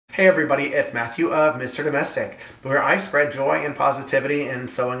Hey everybody, it's Matthew of Mr. Domestic, where I spread joy and positivity in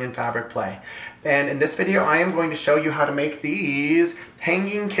sewing and fabric play. And in this video, I am going to show you how to make these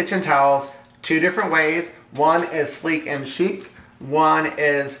hanging kitchen towels two different ways. One is sleek and chic, one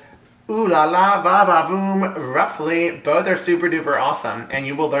is ooh la la va va boom roughly. Both are super duper awesome, and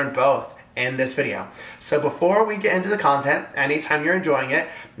you will learn both in this video. So before we get into the content, anytime you're enjoying it,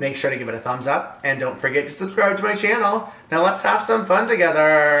 make sure to give it a thumbs up and don't forget to subscribe to my channel. Now let's have some fun together.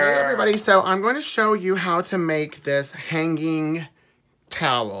 Hey everybody, so I'm going to show you how to make this hanging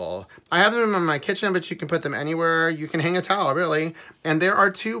towel. I have them in my kitchen, but you can put them anywhere you can hang a towel, really. And there are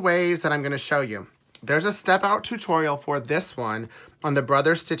two ways that I'm going to show you. There's a step out tutorial for this one on the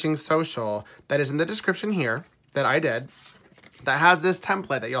Brother Stitching Social that is in the description here that I did, that has this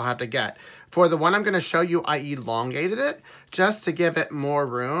template that you'll have to get. For the one I'm going to show you, I elongated it just to give it more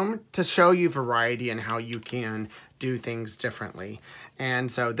room to show you variety and how you can do things differently.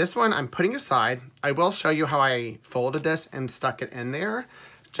 And so this one I'm putting aside. I will show you how I folded this and stuck it in there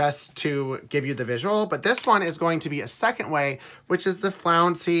just to give you the visual. But this one is going to be a second way, which is the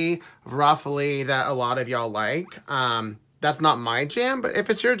flouncy, roughly, that a lot of y'all like. That's not my jam, but if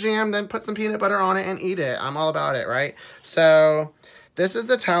it's your jam, then put some peanut butter on it and eat it. I'm all about it, right? So this is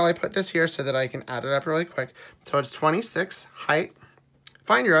the towel. I put this here so that I can add it up really quick. So it's 26 height.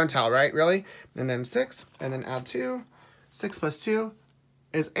 Find your own towel, right? Really? And then 6, and then add 2. 6 plus 2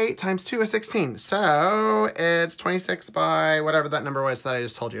 is 8 times 2 is 16. So it's 26 by whatever that number was that I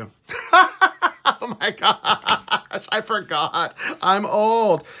just told you. Oh my gosh, I forgot. I'm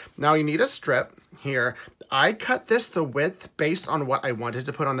old. Now you need a strip here. I cut this the width based on what I wanted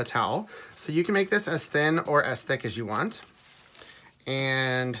to put on the towel. So you can make this as thin or as thick as you want.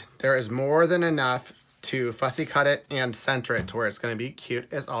 And there is more than enough to fussy cut it and center it to where it's going to be cute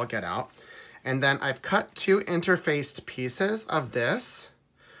as all get out. And then I've cut 2 interfaced pieces of this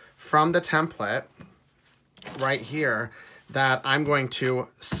from the template right here that I'm going to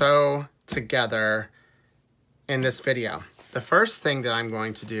sew together in this video. The first thing that I'm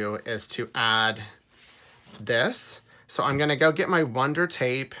going to do is to add this. So I'm going to go get my Wonder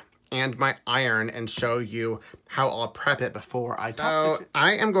Tape and my iron and show you how I'll prep it before I top stitch it.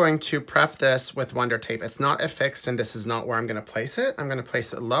 I am going to prep this with Wonder Tape. It's not affixed and this is not where I'm going to place it. I'm going to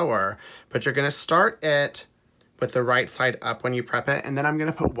place it lower, but you're going to start it with the right side up when you prep it. And then I'm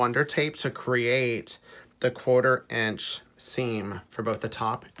going to put Wonder Tape to create the 1/4 inch seam for both the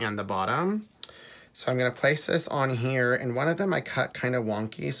top and the bottom. So I'm going to place this on here, and one of them I cut kind of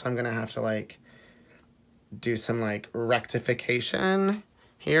wonky. So I'm going to have to like do some like rectification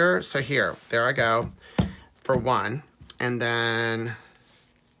here. So here, there I go for one. And then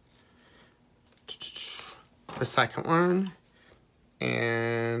the second one.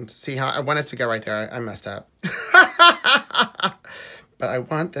 And see how I want it to go right there. I messed up. But I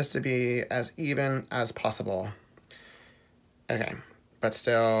want this to be as even as possible. Okay, but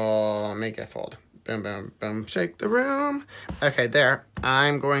still make it fold. Boom, boom, boom, shake the room. Okay, there.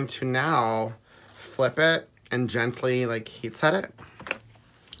 I'm going to now flip it and gently like heat set it.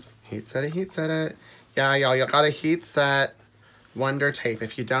 Heat set it, heat set it. Yeah, y'all, you gotta heat set Wonder Tape.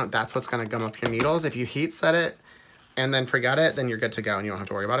 If you don't, that's what's gonna gum up your needles. If you heat set it and then forget it, then you're good to go and you don't have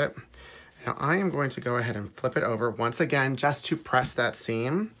to worry about it. Now I am going to go ahead and flip it over once again, just to press that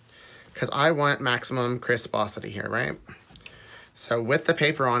seam, because I want maximum crisposity here, right? So with the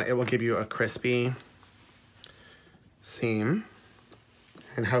paper on, it will give you a crispy seam.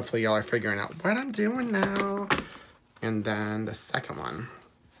 And hopefully y'all are figuring out what I'm doing now. And then the second one,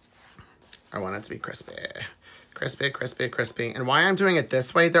 I want it to be crispy. Crispy, crispy, crispy. And why I'm doing it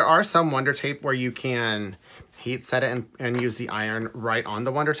this way, there are some Wonder Tape where you can heat set it and use the iron right on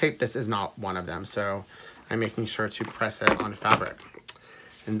the Wonder Tape. This is not one of them, so I'm making sure to press it on fabric.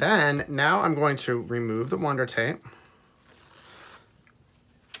 And then now I'm going to remove the Wonder Tape.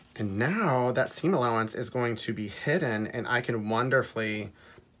 And now that seam allowance is going to be hidden, and I can wonderfully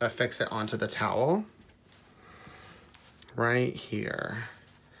affix it onto the towel right here.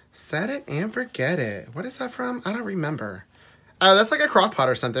 Set it and forget it. What is that from? I don't remember. Oh, that's like a crock pot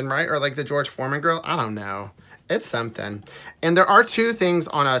or something, right? Or like the George Foreman grill. I don't know. It's something. And there are 2 things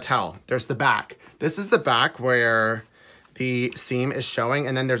on a towel. There's the back. This is the back where the seam is showing,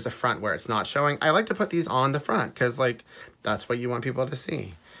 and then there's the front where it's not showing. I like to put these on the front because like that's what you want people to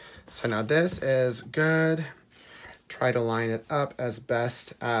see. So now this is good. Try to line it up as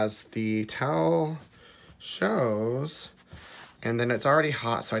best as the towel shows. And then it's already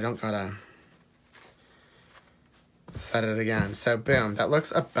hot, so I don't gotta set it again. So boom, that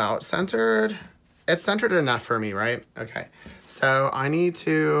looks about centered. It's centered enough for me, right? Okay, so I need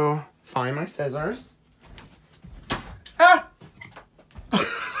to find my scissors. Ah!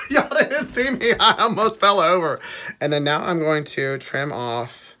 See me? I almost fell over. And then now I'm going to trim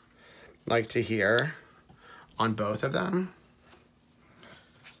off like to here on both of them.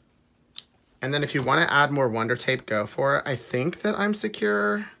 And then if you want to add more Wonder Tape, go for it. I think that I'm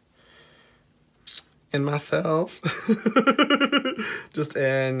secure in myself. Just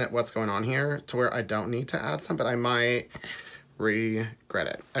in what's going on here to where I don't need to add some, but I might regret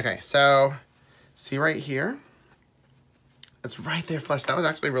it. Okay, so see right here? It's right there flush. That was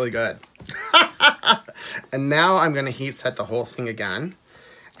actually really good. And now I'm going to heat set the whole thing again.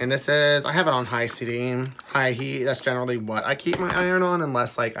 And this is, I have it on high seating, high heat. That's generally what I keep my iron on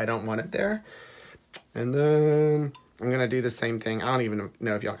unless like I don't want it there. And then I'm going to do the same thing. I don't even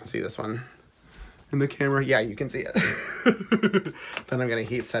know if y'all can see this one in the camera. Yeah, you can see it. Then I'm going to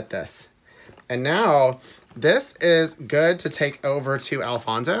heat set this. And now this is good to take over to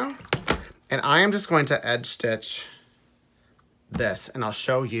Alfonso. And I am just going to edge stitch this and I'll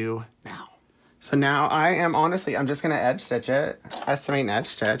show you now. So now I'm just gonna edge stitch it, estimate and edge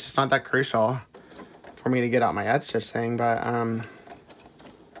stitch. It's not that crucial for me to get out my edge stitch thing, but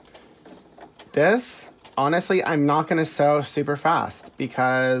this, honestly, I'm not gonna sew super fast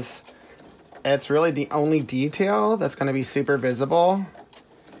because it's really the only detail that's gonna be super visible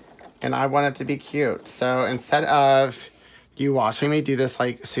and I want it to be cute. So instead of you watching me do this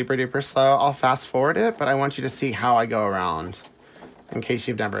like super duper slow, I'll fast forward it, but I want you to see how I go around in case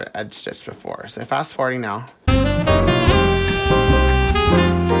you've never edge stitched before. So fast forwarding now.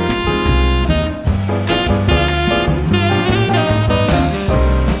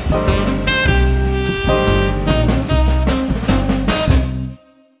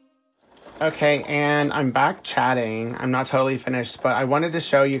 Okay, and I'm back chatting. I'm not totally finished, but I wanted to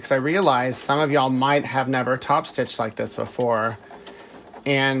show you because I realized some of y'all might have never top stitched like this before.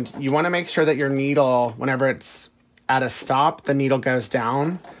 And you want to make sure that your needle, whenever it's at a stop, the needle goes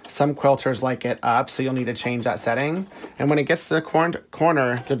down. Some quilters like it up, so you'll need to change that setting. And when it gets to the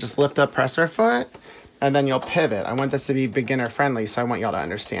corner, you'll just lift up presser foot, and then you'll pivot. I want this to be beginner friendly, so I want y'all to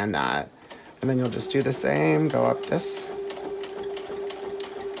understand that. And then you'll just do the same, go up this.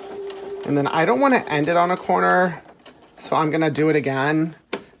 And then I don't want to end it on a corner, so I'm gonna do it again,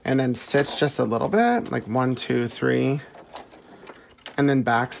 and then stitch just a little bit, like 1, 2, 3, and then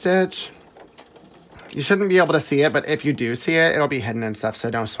back stitch. You shouldn't be able to see it, but if you do see it, it'll be hidden and stuff, so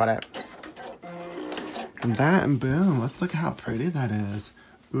don't sweat it. And that, and boom, let's look how pretty that is.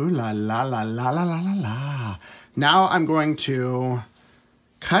 Ooh la la la la la la la la. Now I'm going to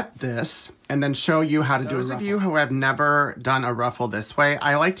cut this and then show you how to do a ruffle. Those of you who have never done a ruffle this way,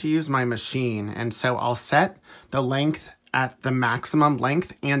 I like to use my machine, and so I'll set the length at the maximum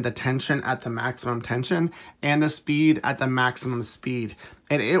length and the tension at the maximum tension and the speed at the maximum speed.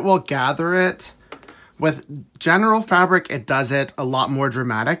 And it will gather it. With general fabric, it does it a lot more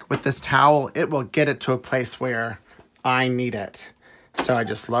dramatic. With this towel, it will get it to a place where I need it. So I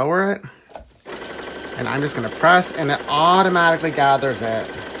just lower it, and I'm just gonna press, and it automatically gathers it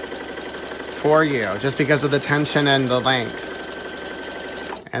for you, just because of the tension and the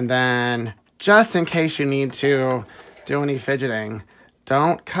length. And then, just in case you need to do any fidgeting,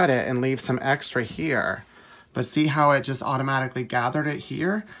 don't cut it and leave some extra here. But see how it just automatically gathered it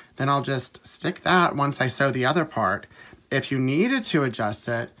here? Then I'll just stick that once I sew the other part. If you needed to adjust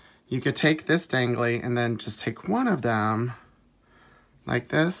it, you could take this dangly and then just take one of them like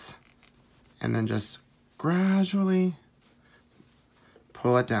this, and then just gradually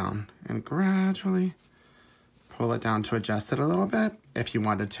pull it down and gradually pull it down to adjust it a little bit if you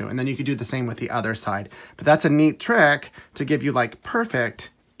wanted to. And then you could do the same with the other side. But that's a neat trick to give you like perfect,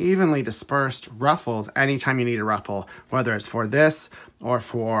 evenly dispersed ruffles anytime you need a ruffle, whether it's for this or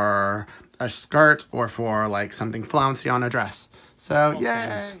for a skirt or for like something flouncy on a dress. So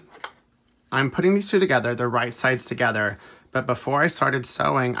yay! I'm putting these two together, the right sides together, but before I started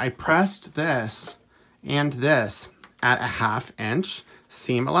sewing, I pressed this and this at a 1/2 inch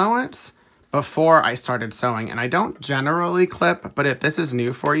seam allowance before I started sewing. And I don't generally clip, but if this is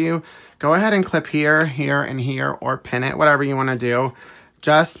new for you, go ahead and clip here, here, and here, or pin it, whatever you want to do,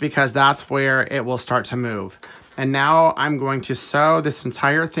 just because that's where it will start to move. And now I'm going to sew this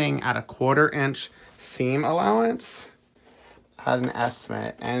entire thing at a 1/4 inch seam allowance at an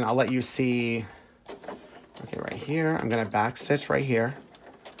estimate. And I'll let you see, okay, right here, I'm gonna back stitch right here.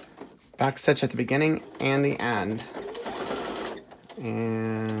 Back stitch at the beginning and the end.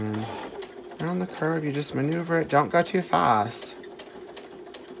 And around the curve, you just maneuver it. Don't go too fast.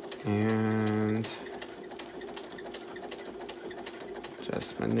 And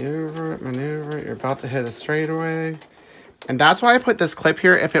just maneuver it, maneuver it. You're about to hit a straightaway. And that's why I put this clip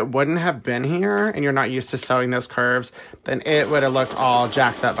here. If it wouldn't have been here and you're not used to sewing those curves, then it would have looked all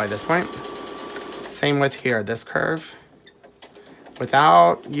jacked up by this point. Same with here, this curve.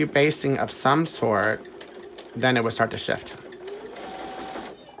 Without you basting of some sort, then it would start to shift.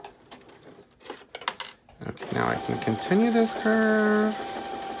 Okay, now I can continue this curve.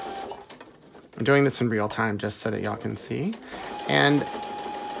 I'm doing this in real time just so that y'all can see. And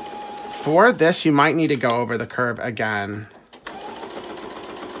for this, you might need to go over the curve again.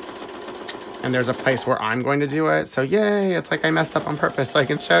 And there's a place where I'm going to do it. So yay, it's like I messed up on purpose so I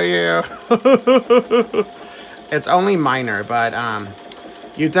can show you. It's only minor, but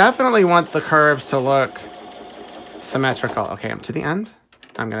you definitely want the curves to look symmetrical. Okay, I'm to the end.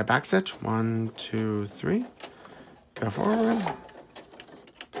 I'm gonna back stitch. 1, 2, 3. Go forward.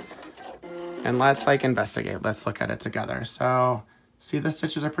 And let's like investigate. Let's look at it together. So see, the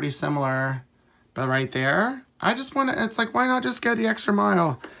stitches are pretty similar, but right there, I just want to, it's like, why not just go the extra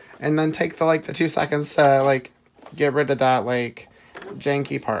mile and then take the, like the 2 seconds to like get rid of that like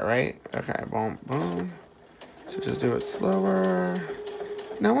janky part, right? Okay, boom, boom. So just do it slower.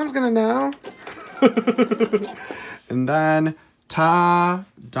 No one's gonna know. And then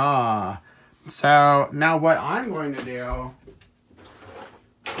ta-da. So now what I'm going to do,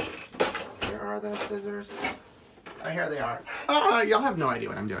 where are those scissors? Oh, here they are. Y'all have no idea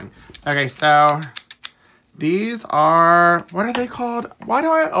what I'm doing. Okay, so these are, what are they called? Why do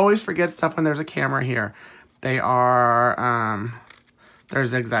I always forget stuff when there's a camera here? They are, they're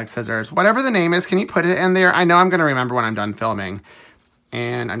zigzag scissors. Whatever the name is, can you put it in there? I know I'm gonna remember when I'm done filming.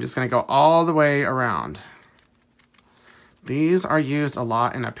 And I'm just gonna go all the way around. These are used a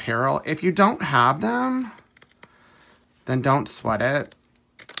lot in apparel. If you don't have them, then don't sweat it.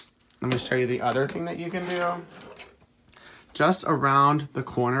 Let me show you the other thing that you can do. Just around the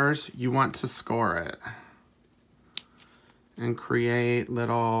corners, you want to score it and create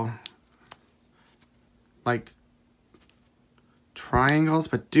little like triangles,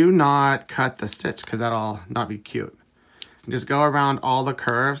 but do not cut the stitch because that'll not be cute. And just go around all the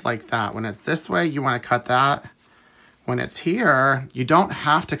curves like that. When it's this way, you want to cut that. When it's here, you don't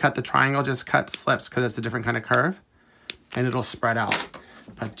have to cut the triangle, just cut slips because it's a different kind of curve and it'll spread out.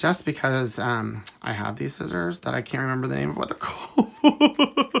 But just because I have these scissors that I can't remember the name of what they're called.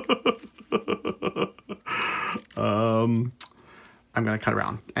 I'm gonna cut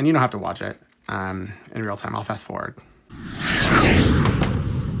around. And you don't have to watch it in real time. I'll fast forward.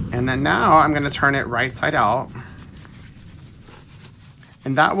 And then now I'm gonna turn it right side out.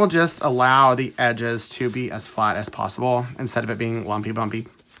 And that will just allow the edges to be as flat as possible instead of it being lumpy bumpy.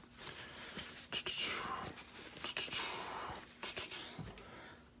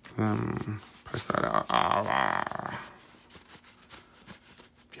 Push that out.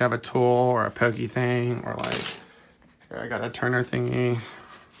 If you have a tool or a pokey thing, or like, here I got a turner thingy,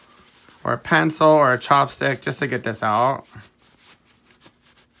 or a pencil or a chopstick just to get this out.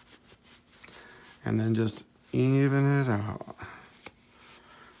 And then just even it out.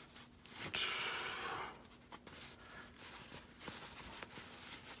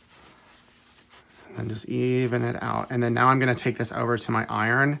 And just even it out. And then now I'm gonna take this over to my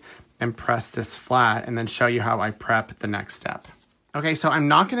iron and press this flat and then show you how I prep the next step. Okay, so I'm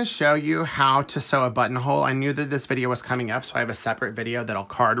not gonna show you how to sew a buttonhole. I knew that this video was coming up, so I have a separate video that I'll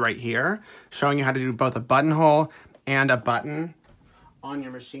card right here, showing you how to do both a buttonhole and a button on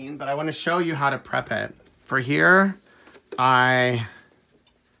your machine, but I wanna show you how to prep it. For here, I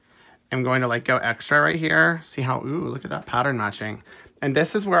am going to like go extra right here. See how, ooh, look at that pattern matching. And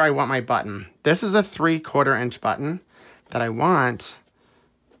this is where I want my button. This is a 3/4 inch button that I want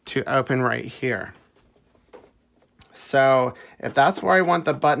to open right here. So if that's where I want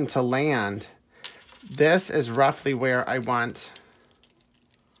the button to land, this is roughly where I want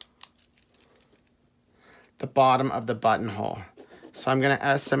the bottom of the buttonhole. So I'm gonna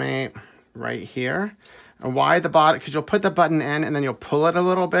estimate right here. And why the bottom? Because you'll put the button in and then you'll pull it a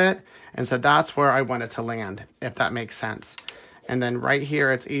little bit. And so that's where I want it to land, if that makes sense. And then right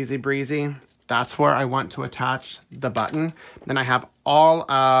here, it's easy breezy. That's where I want to attach the button. Then I have all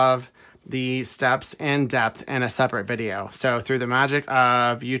of the steps in depth in a separate video. So through the magic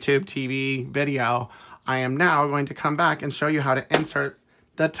of YouTube TV video, I am now going to come back and show you how to insert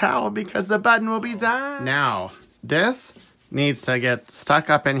the towel because the button will be done. Now, this needs to get stuck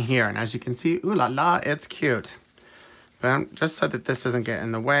up in here. And as you can see, ooh la la, it's cute. But just so that this doesn't get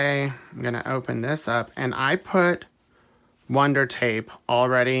in the way, I'm gonna open this up and I put Wonder Tape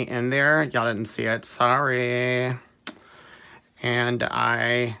already in there. Y'all didn't see it, sorry. And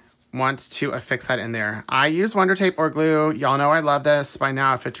I want to affix that in there. I use Wonder Tape or glue. Y'all know I love this by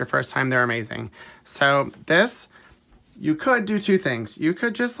now. If it's your first time, they're amazing. So this you could do two things. You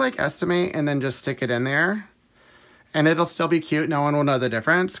could just like estimate and then just stick it in there and it'll still be cute. No one will know the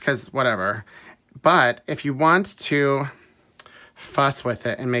difference because whatever. But if you want to fuss with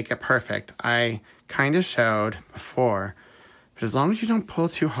it and make it perfect, I kind of showed before, but as long as you don't pull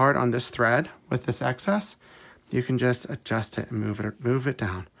too hard on this thread with this excess, you can just adjust it and move it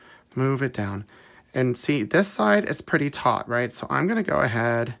down, move it down. And see, this side, it's pretty taut, right? So I'm gonna go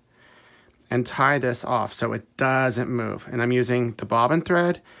ahead and tie this off so it doesn't move. And I'm using the bobbin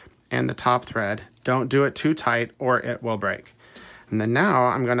thread and the top thread. Don't do it too tight or it will break. And then now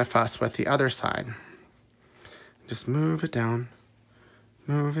I'm gonna fuss with the other side. Just move it down,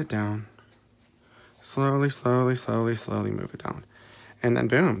 move it down. Slowly, slowly, slowly, slowly move it down. And then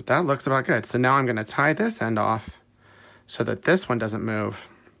boom, that looks about good. So now I'm gonna tie this end off so that this one doesn't move.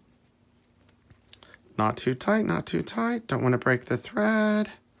 Not too tight, not too tight. Don't wanna break the thread.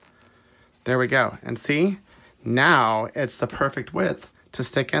 There we go. And see, now it's the perfect width to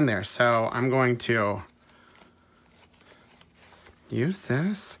stick in there. So I'm going to use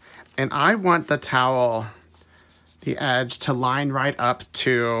this. And I want the towel, the edge, to line right up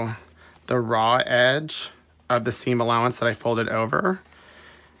to the raw edge of the seam allowance that I folded over.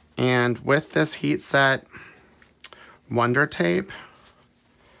 And with this heat set Wonder Tape,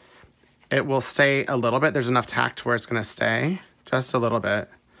 it will stay a little bit. There's enough tack to where it's gonna stay, just a little bit,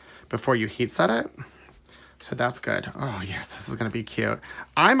 before you heat set it. So that's good. Oh yes, this is gonna be cute.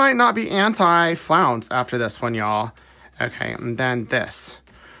 I might not be anti-flounce after this one, y'all. Okay, and then this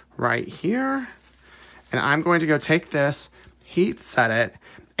right here. And I'm going to go take this, heat set it,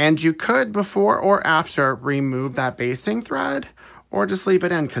 and you could, before or after, remove that basting thread or just leave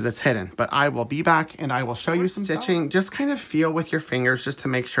it in because it's hidden. But I will be back and I will show you some stitching. Just kind of feel with your fingers just to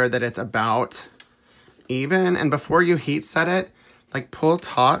make sure that it's about even. And before you heat set it, like pull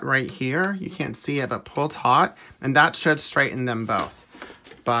taut right here. You can't see it, but pull taut, and that should straighten them both.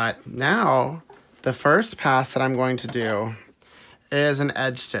 But now, the first pass that I'm going to do is an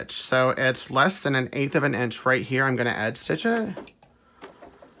edge stitch. So it's less than 1/8 of an inch right here. I'm gonna edge stitch it.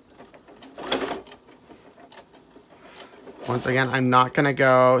 Once again, I'm not gonna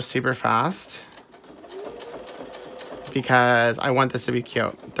go super fast because I want this to be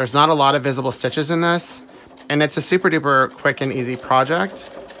cute. There's not a lot of visible stitches in this, and it's a super duper quick and easy project,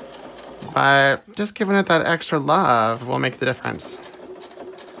 but just giving it that extra love will make the difference.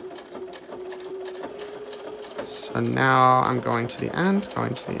 So now I'm going to the end,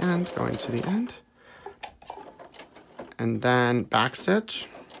 going to the end, going to the end, and then back stitch.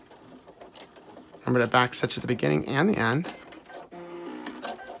 Remember to back stitch at the beginning and the end.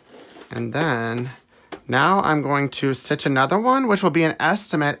 And then now I'm going to stitch another one, which will be an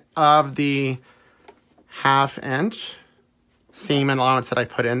estimate of the 1/2 inch seam and allowance that I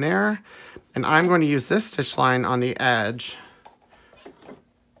put in there. And I'm going to use this stitch line on the edge.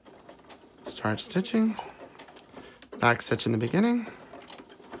 Start stitching, back stitch in the beginning,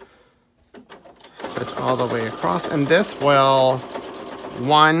 stitch all the way across, and this will,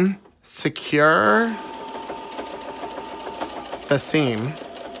 one, secure the seam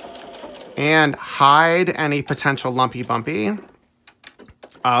and hide any potential lumpy bumpy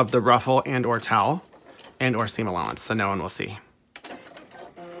of the ruffle and or towel and or seam allowance, so no one will see.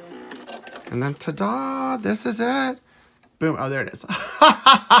 And then ta-da, this is it. Boom, oh, there it is.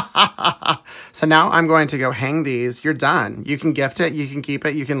 So now I'm going to go hang these. You're done. You can gift it, you can keep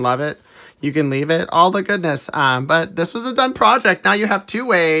it, you can love it, you can leave it, all the goodness. But this was a done project. Now you have 2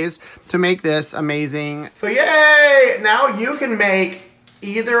 ways to make this amazing. So yay, now you can make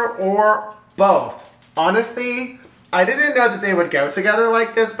either or both. Honestly, I didn't know that they would go together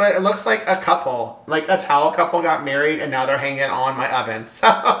like this, but it looks like a couple, like a towel couple got married and now they're hanging on my oven. So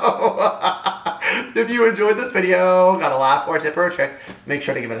if you enjoyed this video, got a laugh or a tip or a trick, make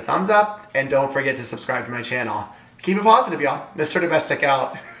sure to give it a thumbs up and don't forget to subscribe to my channel. Keep it positive, y'all. Mr. Domestic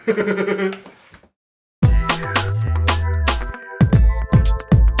out.